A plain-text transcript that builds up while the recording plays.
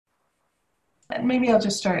Maybe I'll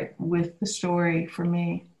just start with the story for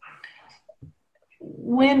me.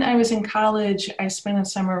 When I was in college, I spent a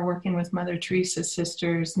summer working with Mother Teresa's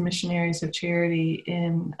sisters, Missionaries of Charity,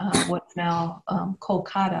 in what's now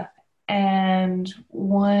Kolkata. And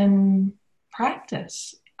one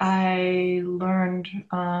practice I learned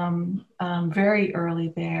very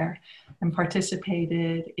early there and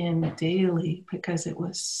participated in daily because it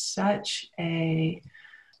was such a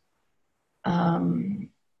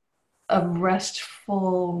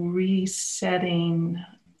restful, resetting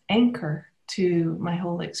anchor to my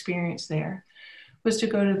whole experience there, was to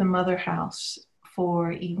go to the Mother House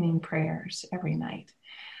for evening prayers every night.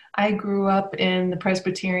 I grew up in the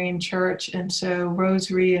Presbyterian Church, and so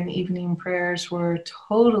rosary and evening prayers were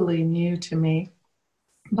totally new to me,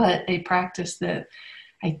 but a practice that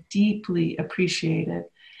I deeply appreciated.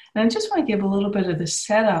 And I just want to give a little bit of the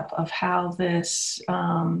setup of how this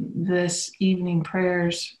evening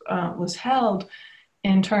prayers was held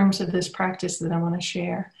in terms of this practice that I want to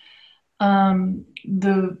share.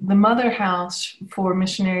 The Mother House for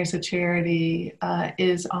Missionaries of Charity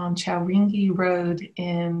is on Chowringhee Road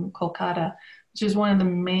in Kolkata, which is one of the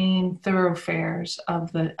main thoroughfares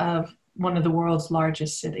of one of the world's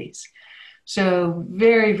largest cities. So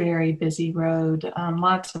very, very busy road,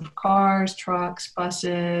 lots of cars, trucks,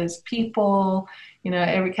 buses, people,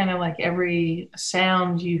 every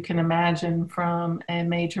sound you can imagine from a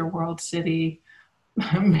major world city,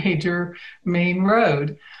 major main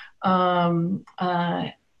road. And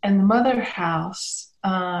the Mother House,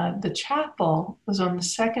 the chapel was on the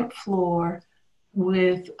second floor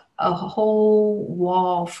with a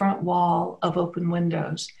whole front wall of open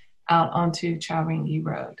windows out onto Chowringhee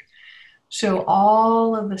Road. So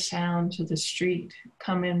all of the sounds of the street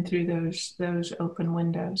come in through those open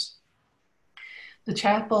windows. The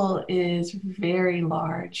chapel is very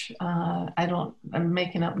large. I'm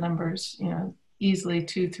making up numbers, easily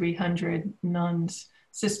 200-300 nuns,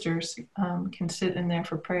 sisters can sit in there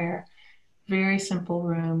for prayer. Very simple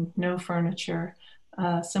room, no furniture,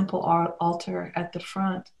 simple altar at the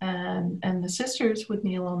front. And the sisters would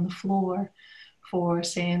kneel on the floor for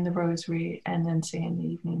saying the rosary and then saying the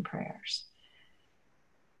evening prayers.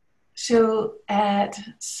 So at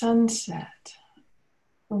sunset,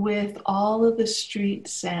 with all of the street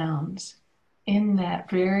sounds in that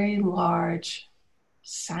very large,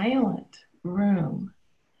 silent room,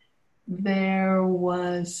 there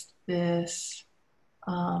was this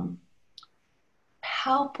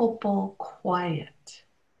palpable quiet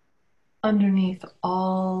underneath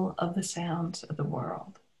all of the sounds of the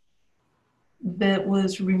world that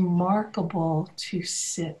was remarkable to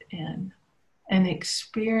sit in and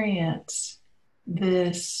experience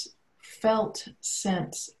this felt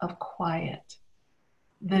sense of quiet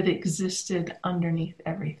that existed underneath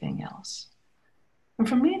everything else. And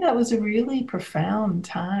for me, that was a really profound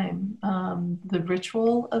time. The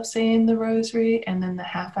ritual of saying the rosary and then the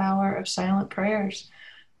half hour of silent prayers,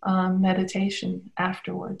 meditation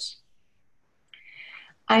afterwards.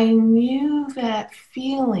 I knew that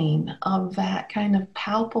feeling of that kind of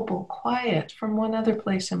palpable quiet from one other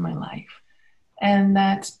place in my life, and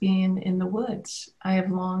that's being in the woods. I have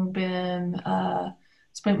long been,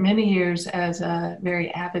 spent many years as a very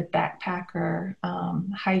avid backpacker,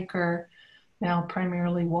 hiker, now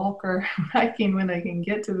primarily walker, hiking when I can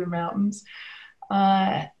get to the mountains.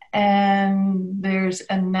 And there's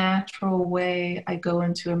a natural way I go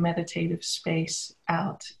into a meditative space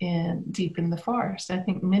out deep in the forest. I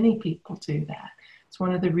think many people do that. It's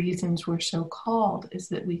one of the reasons we're so called, is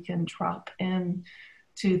that we can drop in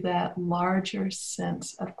to that larger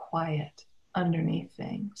sense of quiet underneath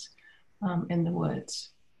things in the woods.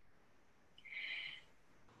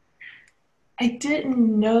 I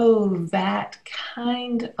didn't know that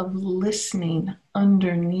kind of listening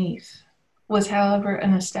underneath was, however,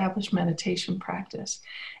 an established meditation practice.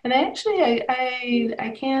 And I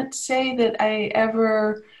can't say that I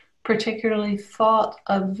ever particularly thought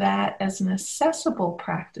of that as an accessible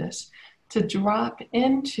practice to drop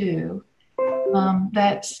into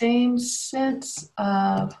that same sense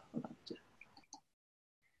of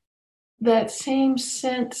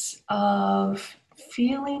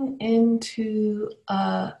feeling into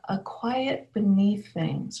a quiet beneath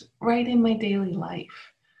things right in my daily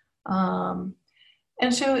life. And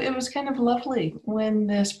so it was kind of lovely when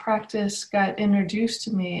this practice got introduced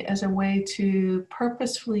to me as a way to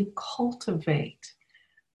purposefully cultivate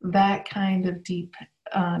that kind of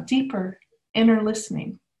deeper inner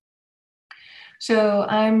listening. So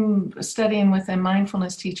I'm studying with a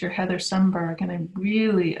mindfulness teacher, Heather Sundberg, and I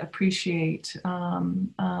really appreciate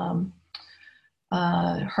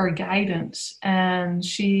her guidance. And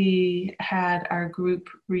she had our group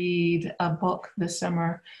read a book this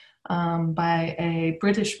summer by a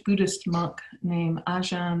British Buddhist monk named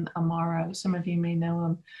Ajahn Amaro. Some of you may know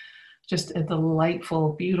him, just a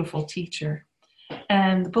delightful, beautiful teacher.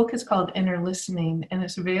 And the book is called Inner Listening, and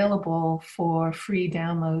it's available for free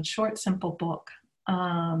download, short, simple book.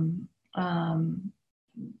 And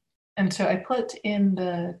so I put in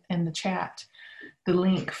the chat the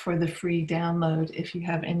link for the free download if you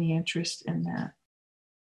have any interest in that.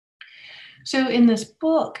 So in this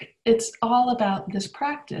book, it's all about this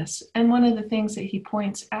practice. And one of the things that he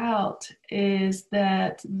points out is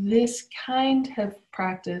that this kind of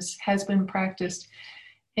practice has been practiced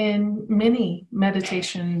in many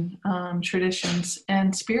meditation traditions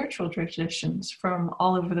and spiritual traditions from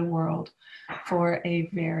all over the world for a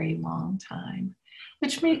very long time,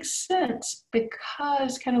 which makes sense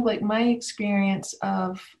because kind of like my experience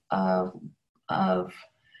of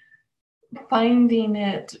finding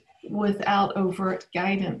it without overt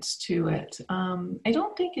guidance to it, I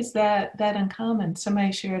don't think is that uncommon.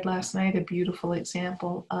 Somebody shared last night a beautiful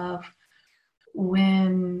example of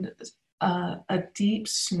when a deep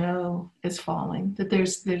snow is falling, that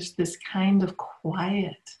there's this kind of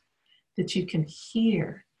quiet that you can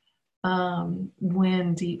hear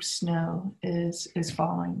when deep snow is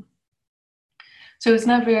falling. So it's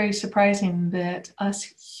not very surprising that us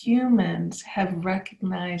humans have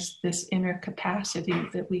recognized this inner capacity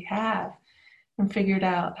that we have and figured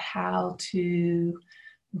out how to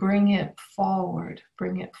bring it forward,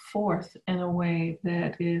 bring it forth in a way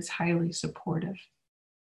that is highly supportive.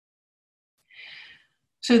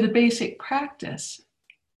 So the basic practice,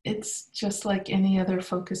 it's just like any other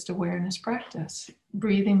focused awareness practice.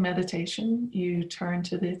 Breathing meditation, you turn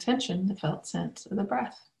to the attention, the felt sense of the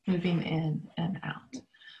breath, moving in and out.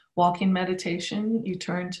 Walking meditation, you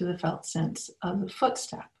turn to the felt sense of the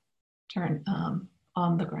footstep, turn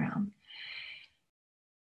on the ground.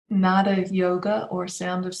 Nada yoga or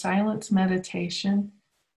sound of silence meditation,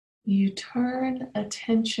 you turn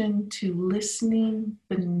attention to listening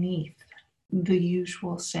beneath the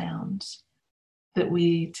usual sounds that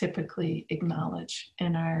we typically acknowledge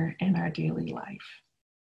in our daily life.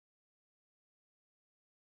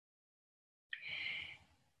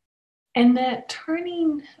 And that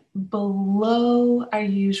turning below our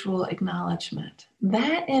usual acknowledgement,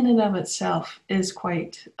 that in and of itself is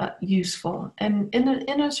quite useful and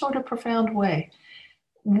in a sort of profound way.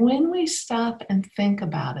 When we stop and think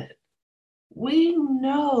about it, we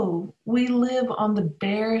know we live on the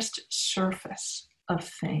barest surface of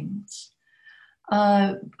things.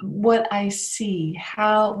 What I see,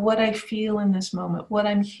 what I feel in this moment, what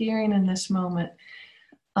I'm hearing in this moment,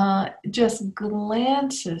 just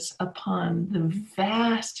glances upon the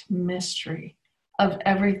vast mystery of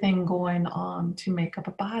everything going on to make up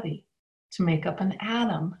a body, to make up an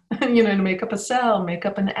atom, to make up a cell, make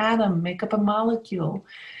up an atom, make up a molecule.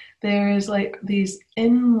 There is like these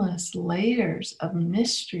endless layers of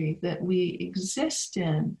mystery that we exist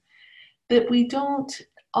in that we don't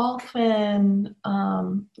often,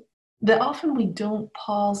 we don't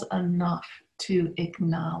pause enough to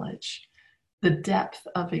acknowledge the depth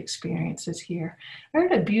of experiences here. I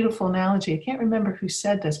heard a beautiful analogy. I can't remember who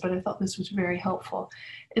said this, but I thought this was very helpful.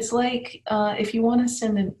 It's like if you want to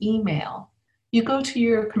send an email, you go to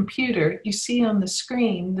your computer, you see on the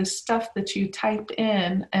screen the stuff that you typed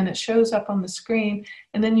in, and it shows up on the screen,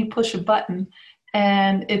 and then you push a button,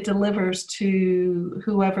 and it delivers to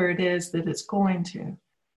whoever it is that it's going to.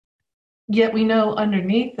 Yet we know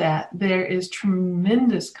underneath that there is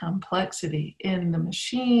tremendous complexity in the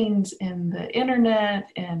machines, in the internet,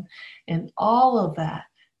 and in all of that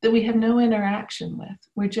we have no interaction with.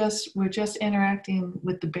 We're just interacting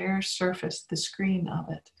with the bare surface, the screen of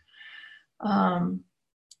it. And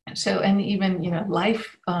even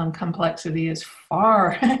life complexity is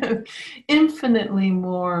far infinitely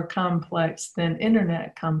more complex than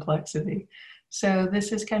internet complexity. So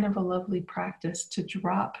this is kind of a lovely practice to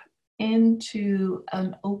drop into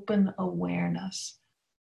an open awareness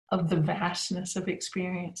of the vastness of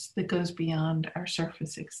experience that goes beyond our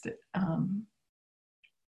surface.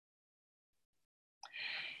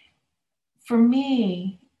 For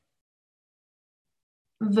me,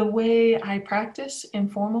 the way I practice,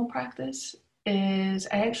 informal practice, is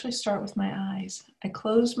I actually start with my eyes. I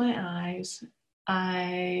close my eyes.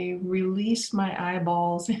 I release my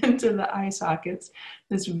eyeballs into the eye sockets.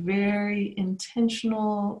 This very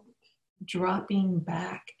intentional dropping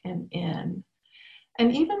back and in.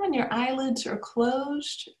 And even when your eyelids are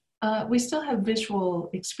closed, we still have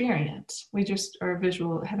visual experience. We just are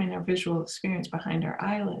having our visual experience behind our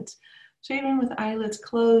eyelids. So even with eyelids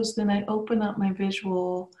closed, then I open up my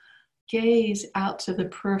visual gaze out to the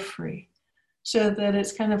periphery so that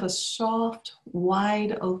it's kind of a soft,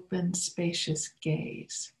 wide open, spacious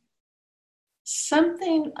gaze.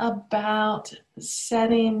 Something about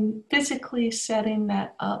physically setting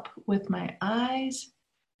that up with my eyes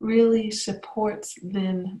really supports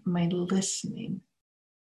then my listening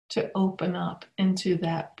to open up into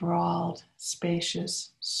that broad,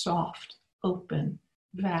 spacious, soft, open,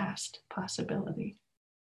 vast possibility.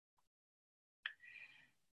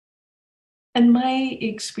 And my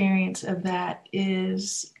experience of that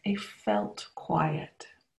is a felt quiet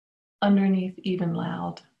underneath even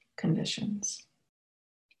loud conditions.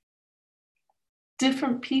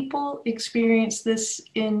 Different people experience this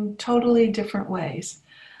in totally different ways.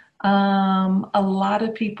 A lot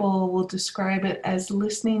of people will describe it as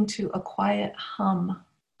listening to a quiet hum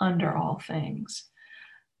under all things.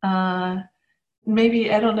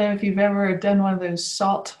 Maybe, I don't know if you've ever done one of those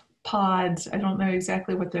salt pods. I don't know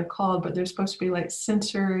exactly what they're called, but they're supposed to be like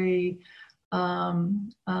sensory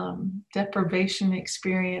deprivation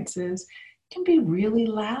experiences. It can be really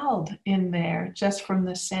loud in there just from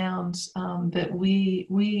the sounds that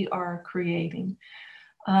we are creating.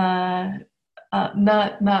 Not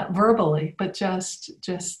verbally, but just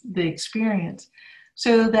the experience.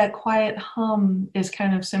 So that quiet hum is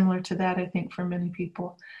kind of similar to that, I think, for many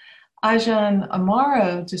people. Ajahn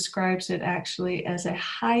Amaro describes it actually as a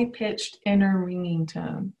high-pitched inner ringing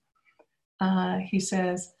tone. He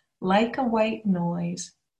says, like a white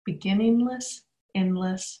noise, beginningless,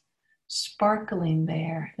 endless, sparkling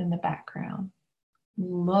there in the background.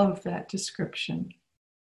 Love that description.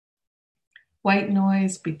 White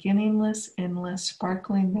noise, beginningless, endless,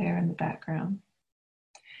 sparkling there in the background.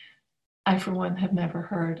 I, for one, have never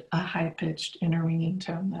heard a high-pitched inner ringing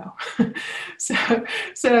tone, though. so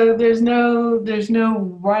there's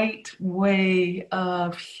no right way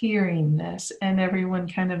of hearing this, and everyone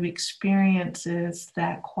kind of experiences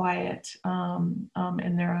that quiet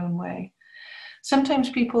in their own way. Sometimes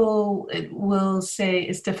people will say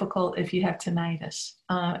it's difficult if you have tinnitus,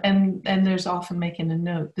 and there's often making a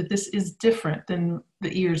note that this is different than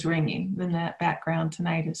the ears ringing, than that background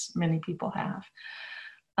tinnitus many people have.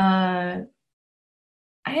 I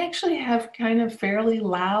actually have kind of fairly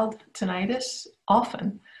loud tinnitus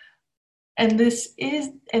often. And it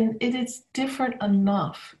is different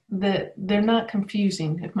enough that they're not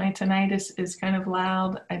confusing. If my tinnitus is kind of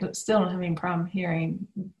loud, still don't have any problem hearing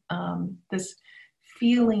this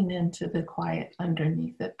feeling into the quiet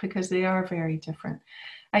underneath it, because they are very different.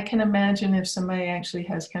 I can imagine if somebody actually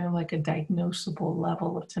has kind of like a diagnosable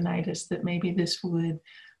level of tinnitus, that maybe this would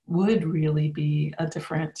really be a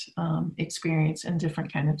different experience and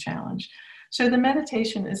different kind of challenge. So the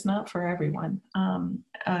meditation is not for everyone.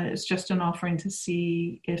 It's just an offering to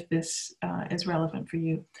see if this is relevant for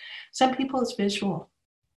you. Some people it's visual.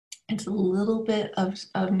 It's a little bit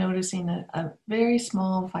of noticing a very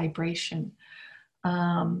small vibration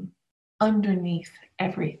underneath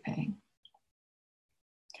everything.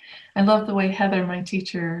 I love the way Heather, my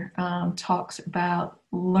teacher, talks about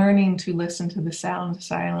learning to listen to the sound of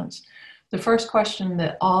silence. The first question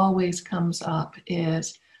that always comes up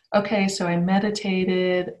is, okay, so I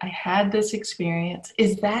meditated, I had this experience,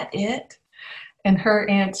 is that it? And her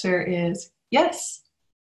answer is yes,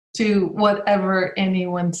 to whatever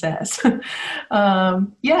anyone says.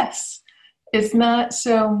 Yes, it's not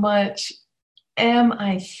so much, am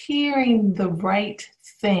I hearing the right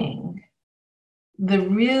thing? The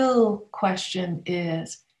real question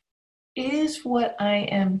is what I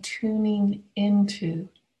am tuning into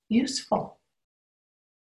useful?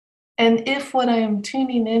 And if what I am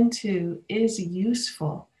tuning into is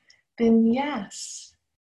useful, then yes,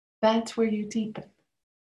 that's where you deepen.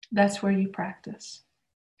 That's where you practice.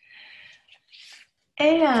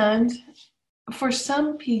 And for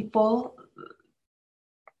some people,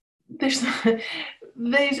 they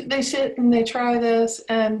sit and they try this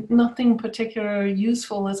and nothing particular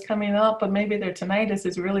useful is coming up, but maybe their tinnitus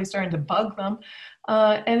is really starting to bug them.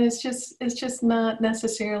 And it's just not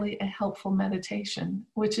necessarily a helpful meditation,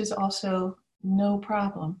 which is also no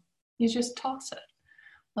problem. You just toss it.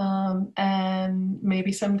 And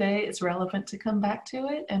maybe someday it's relevant to come back to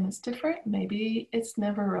it and it's different. Maybe it's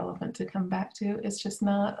never relevant to come back to. It's just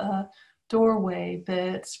not a doorway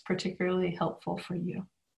that's particularly helpful for you.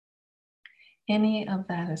 Any of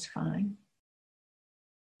that is fine.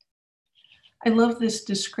 I love this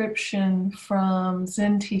description from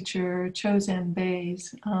Zen teacher Chozen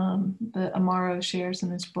Bays that Amaro shares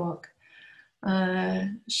in his book.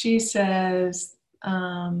 She says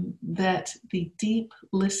that the deep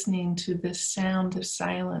listening to the sound of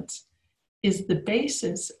silence is the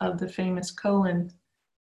basis of the famous koan,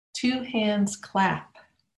 2 hands clap.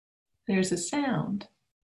 There's a sound,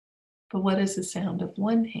 but what is the sound of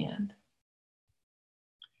 1 hand?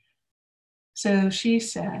 So she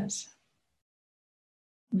says,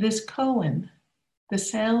 this koan, the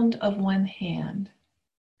sound of 1 hand,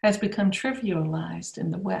 has become trivialized in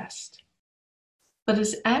the West, but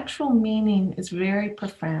its actual meaning is very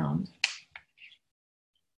profound.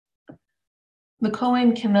 The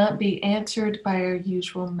koan cannot be answered by our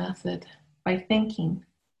usual method, by thinking.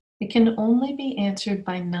 It can only be answered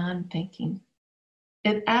by non-thinking.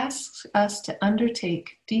 It asks us to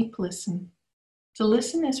undertake deep listen, to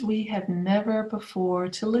listen as we have never before,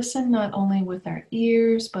 to listen not only with our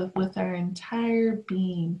ears, but with our entire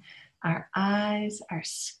being, our eyes, our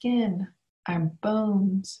skin, our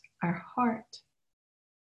bones, our heart.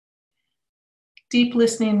 Deep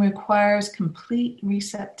listening requires complete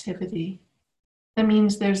receptivity. That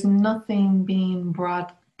means there's nothing being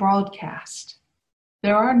broadcast.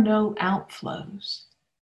 There are no outflows.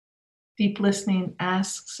 Deep listening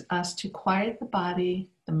asks us to quiet the body,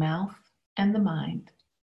 the mouth, and the mind.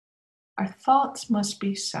 Our thoughts must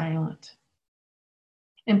be silent.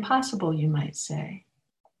 Impossible, you might say.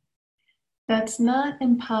 That's not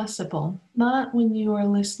impossible, not when you are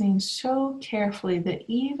listening so carefully that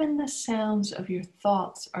even the sounds of your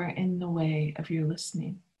thoughts are in the way of your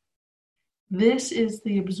listening. This is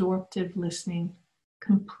the absorptive listening,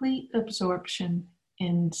 complete absorption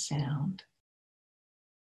in sound.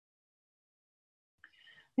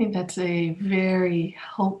 I think that's a very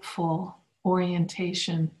helpful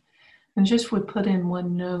orientation. And just would put in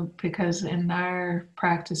one note, because in our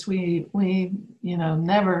practice, we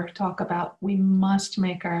never talk about, we must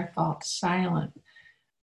make our thoughts silent.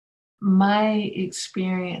 My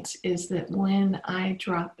experience is that when I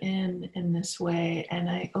drop in this way and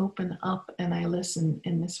I open up and I listen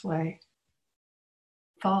in this way,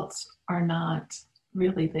 thoughts are not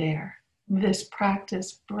really there. This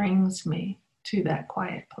practice brings me to that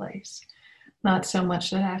quiet place. Not so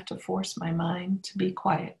much that I have to force my mind to be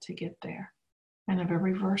quiet to get there. Kind of a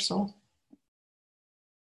reversal.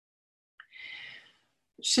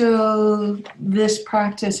 So this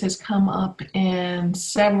practice has come up in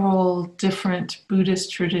several different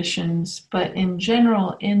Buddhist traditions, but in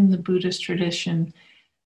general, in the Buddhist tradition,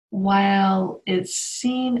 while it's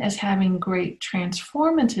seen as having great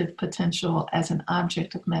transformative potential as an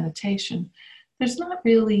object of meditation, there's not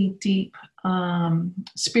really deep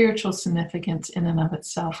spiritual significance in and of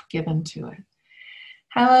itself given to it.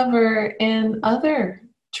 However, in other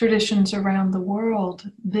traditions around the world,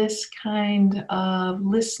 this kind of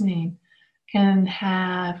listening can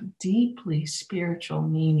have deeply spiritual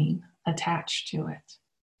meaning attached to it.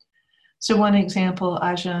 So one example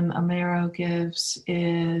Ajahn Amaro gives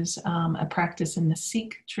is a practice in the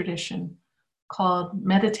Sikh tradition called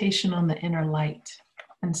meditation on the inner light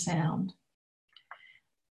and sound.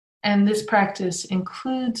 And this practice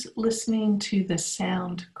includes listening to the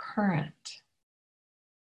sound current,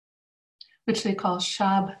 which they call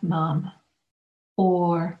Shabnam,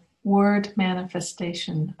 or word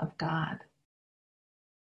manifestation of God.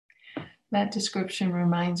 That description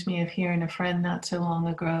reminds me of hearing a friend not so long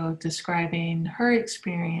ago describing her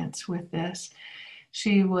experience with this.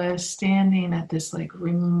 She was standing at this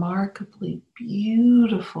remarkably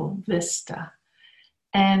beautiful vista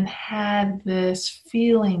and had this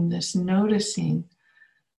feeling, this noticing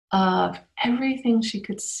of everything she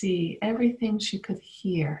could see, everything she could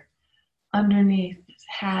hear. Underneath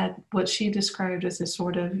had what she described as a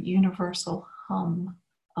sort of universal hum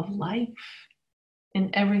of life in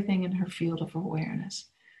everything in her field of awareness.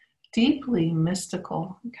 Deeply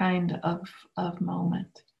mystical kind of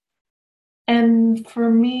moment. And for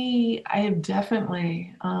me, I have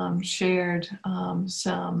definitely shared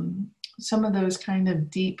some of those kind of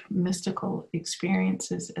deep mystical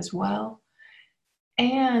experiences as well.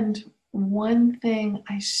 And one thing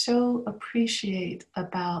I so appreciate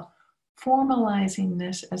about formalizing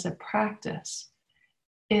this as a practice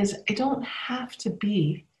is I don't have to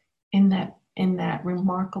be in that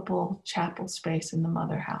remarkable chapel space in the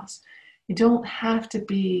Mother House. You don't have to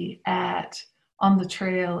be on the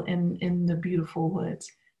trail in the beautiful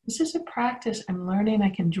woods. This is a practice I'm learning I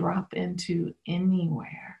can drop into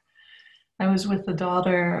anywhere. I was with the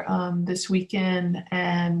daughter this weekend,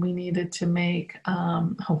 and we needed to make a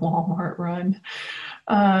Walmart run.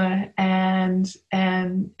 And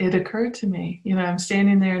it occurred to me, I'm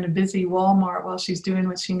standing there in a busy Walmart while she's doing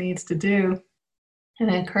what she needs to do. And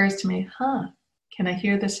it occurs to me, can I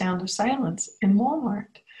hear the sound of silence in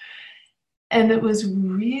Walmart? And it was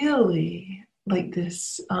really like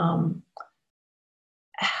this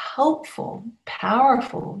helpful,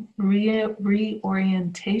 powerful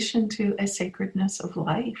reorientation to a sacredness of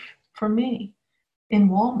life for me in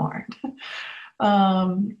Walmart,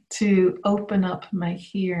 to open up my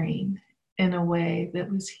hearing in a way that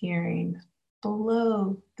was hearing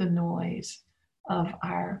below the noise of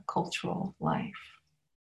our cultural life.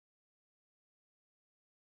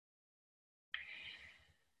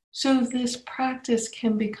 So this practice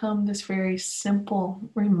can become this very simple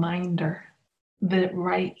reminder that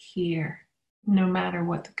right here, no matter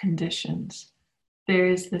what the conditions, there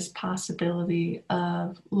is this possibility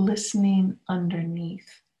of listening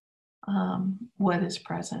underneath what is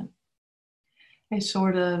present. A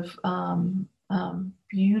sort of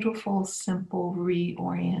beautiful, simple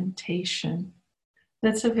reorientation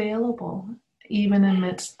that's available even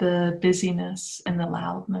amidst the busyness and the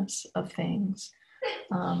loudness of things.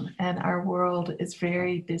 And our world is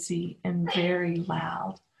very busy and very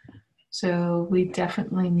loud. So we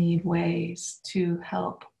definitely need ways to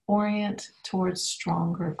help orient towards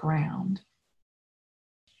stronger ground.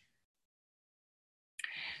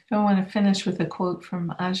 So I want to finish with a quote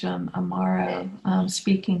from Ajahn Amaro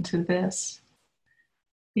speaking to this.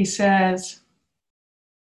 He says,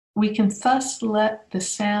 "We can thus let the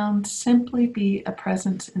sound simply be a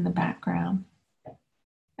presence in the background.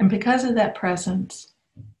 And because of that presence,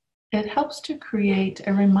 it helps to create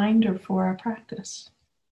a reminder for our practice.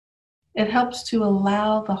 It helps to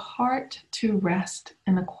allow the heart to rest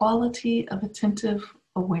in a quality of attentive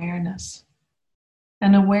awareness,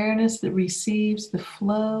 an awareness that receives the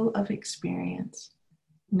flow of experience,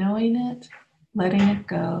 knowing it, letting it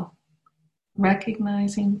go,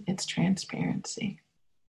 recognizing its transparency."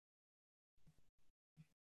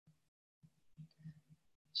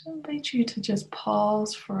 So I invite you to just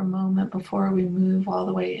pause for a moment before we move all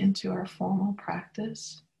the way into our formal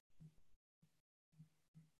practice.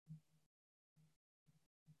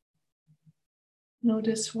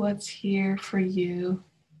 Notice what's here for you.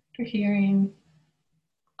 You're hearing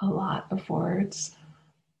a lot of words.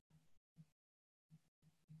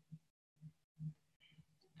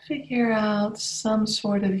 Figure out some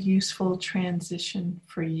sort of useful transition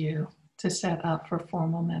for you to set up for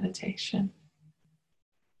formal meditation.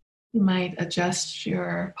 You might adjust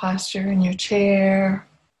your posture in your chair.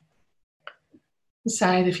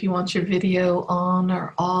 Decide if you want your video on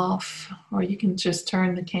or off, or you can just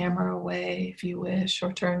turn the camera away if you wish,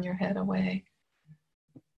 or turn your head away.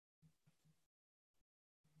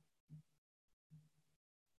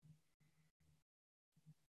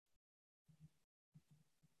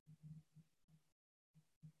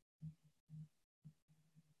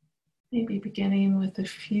 Maybe beginning with a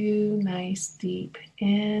few nice deep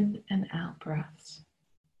in and out breaths.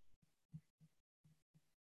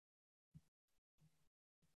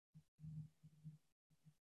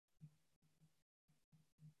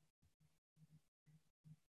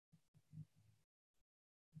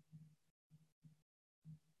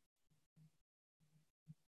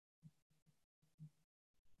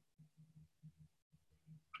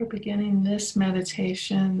 For beginning this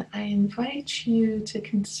meditation, I invite you to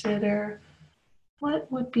consider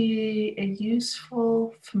what would be a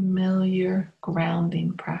useful, familiar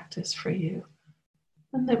grounding practice for you,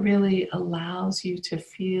 one that really allows you to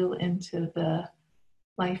feel into the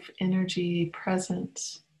life energy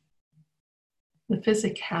presence, the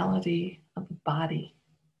physicality of the body,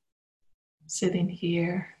 sitting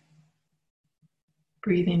here,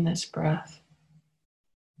 breathing this breath.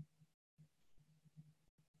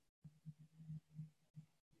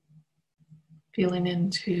 Feeling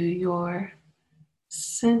into your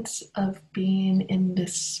sense of being in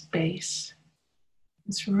this space,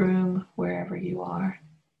 this room, wherever you are.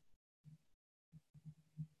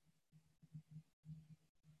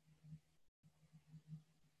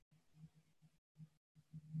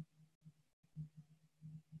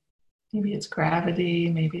 Maybe it's gravity,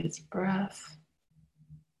 maybe it's breath,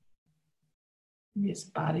 maybe it's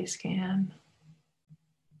a body scan.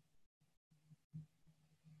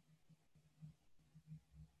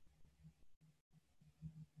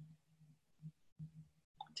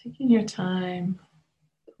 Taking your time,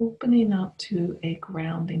 opening up to a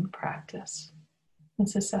grounding practice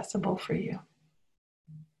that's accessible for you.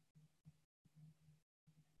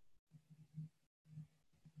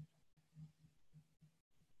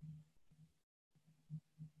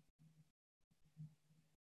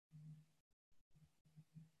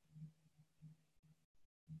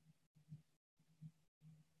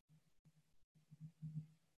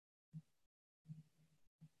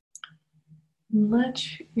 Let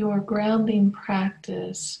your grounding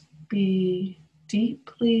practice be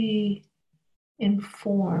deeply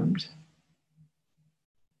informed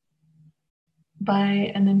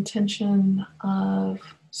by an intention of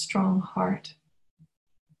strong heart,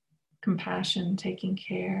 compassion, taking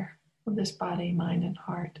care of this body, mind, and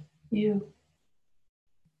heart. You.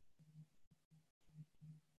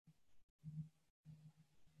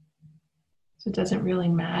 So it doesn't really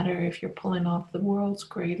matter if you're pulling off the world's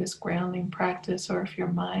greatest grounding practice or if your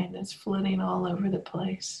mind is flitting all over the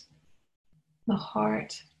place. The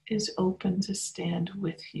heart is open to stand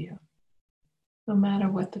with you, no matter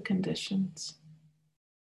what the conditions.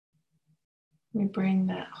 We bring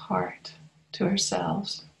that heart to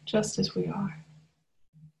ourselves just as we are.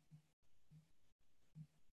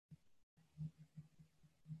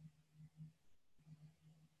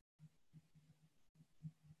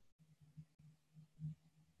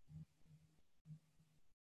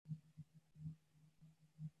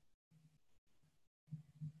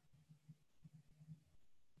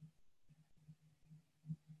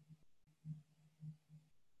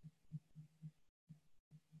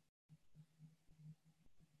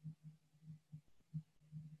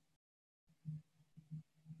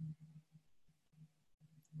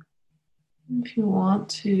 If you want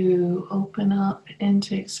to open up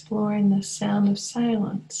into exploring the sound of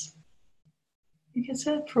silence, like I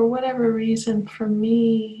said, for whatever reason, for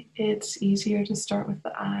me, it's easier to start with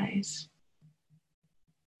the eyes.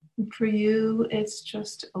 And for you, it's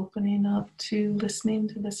just opening up to listening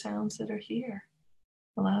to the sounds that are here.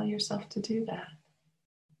 Allow yourself to do that.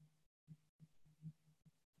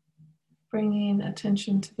 Bringing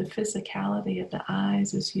attention to the physicality of the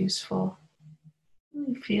eyes is useful.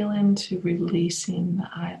 Really feel into releasing the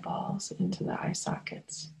eyeballs into the eye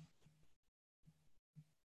sockets.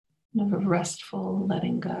 Of a restful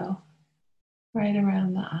letting go right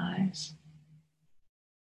around the eyes.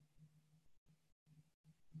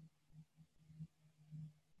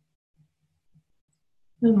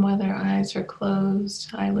 And whether eyes are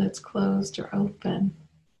closed, eyelids closed or open,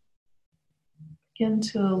 begin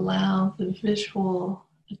to allow the visual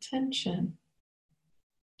attention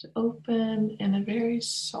to open in a very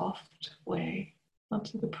soft way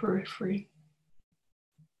onto the periphery.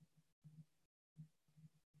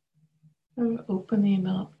 Of opening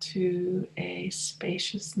up to a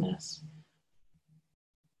spaciousness.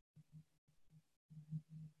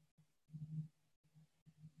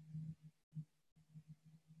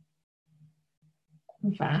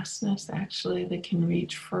 Vastness actually that can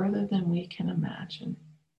reach further than we can imagine.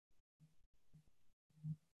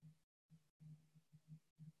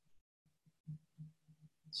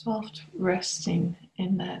 Soft resting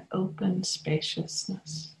in that open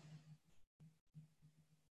spaciousness.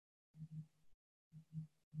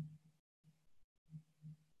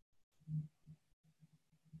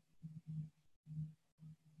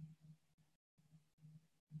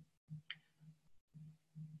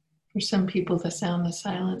 For some people, the sound of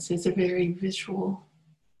silence is a very visual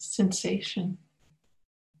sensation.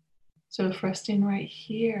 So if resting right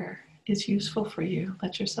here is useful for you,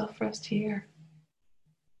 let yourself rest here.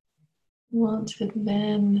 You want to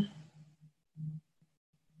then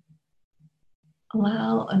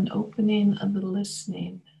allow an opening of the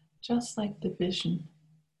listening, just like the vision.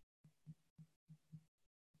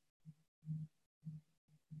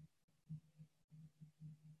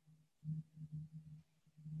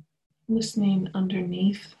 Listening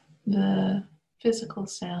underneath the physical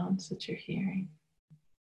sounds that you're hearing.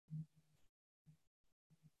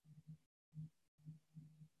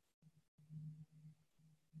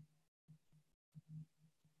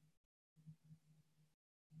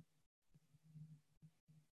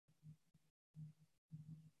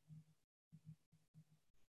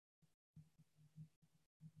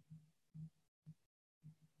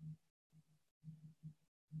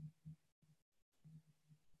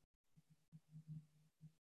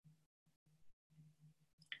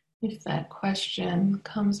 If that question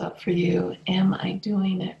comes up for you, am I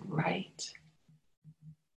doing it right?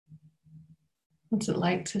 What's it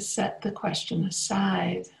like to set the question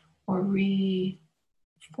aside or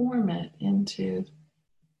reform it into,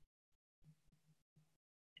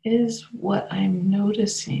 is what I'm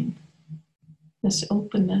noticing, this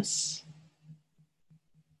openness,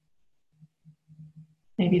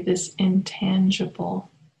 maybe this intangible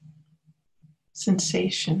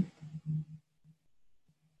sensation,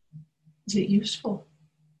 is it useful?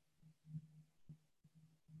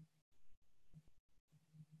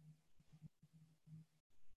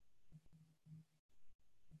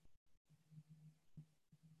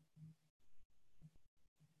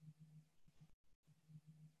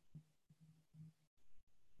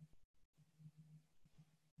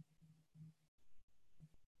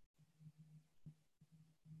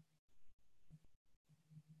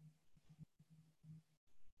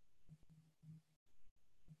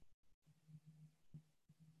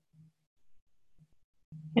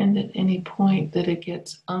 And at any point that it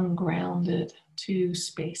gets ungrounded, too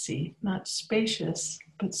spacey, not spacious,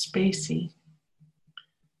 but spacey,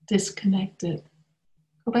 disconnected,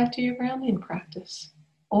 go back to your grounding practice.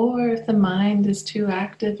 Or if the mind is too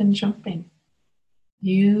active and jumping,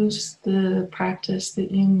 use the practice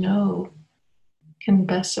that you know can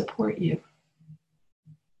best support you.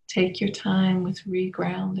 Take your time with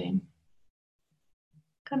regrounding,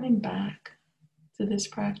 coming back to this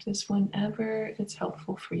practice whenever it's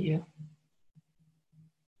helpful for you.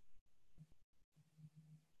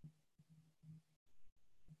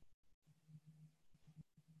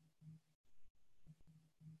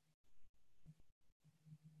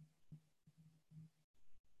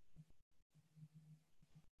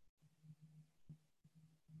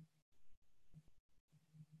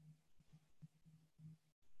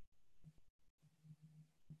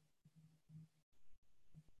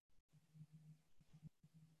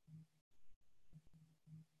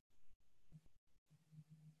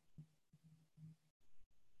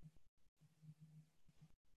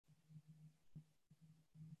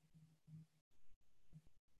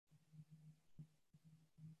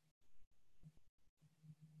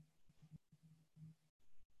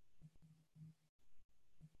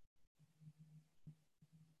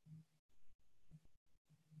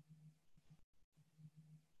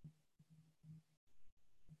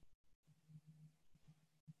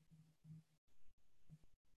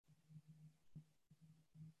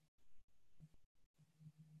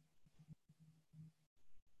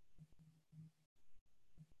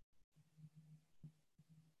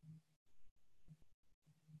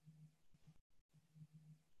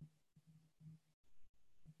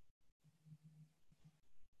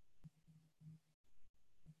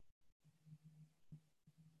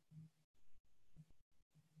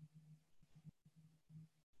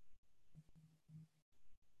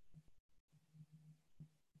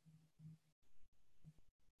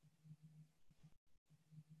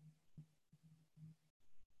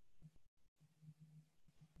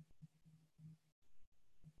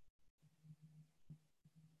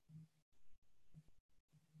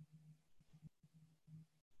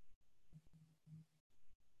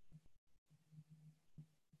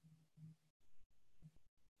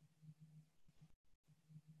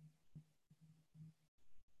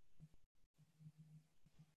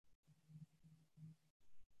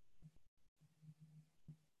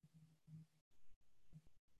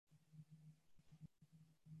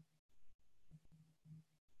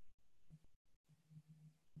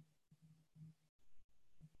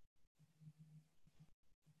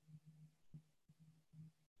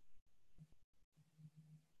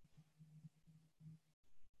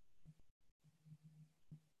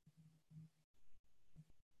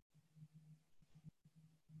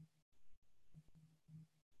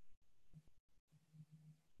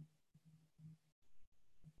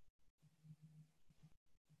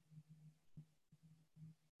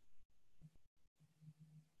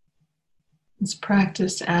 This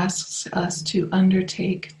practice asks us to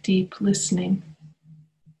undertake deep listening,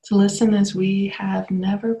 to listen as we have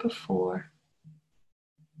never before,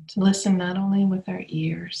 to listen not only with our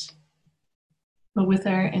ears, but with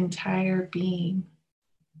our entire being,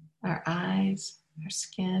 our eyes, our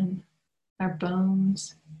skin, our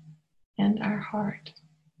bones, and our heart.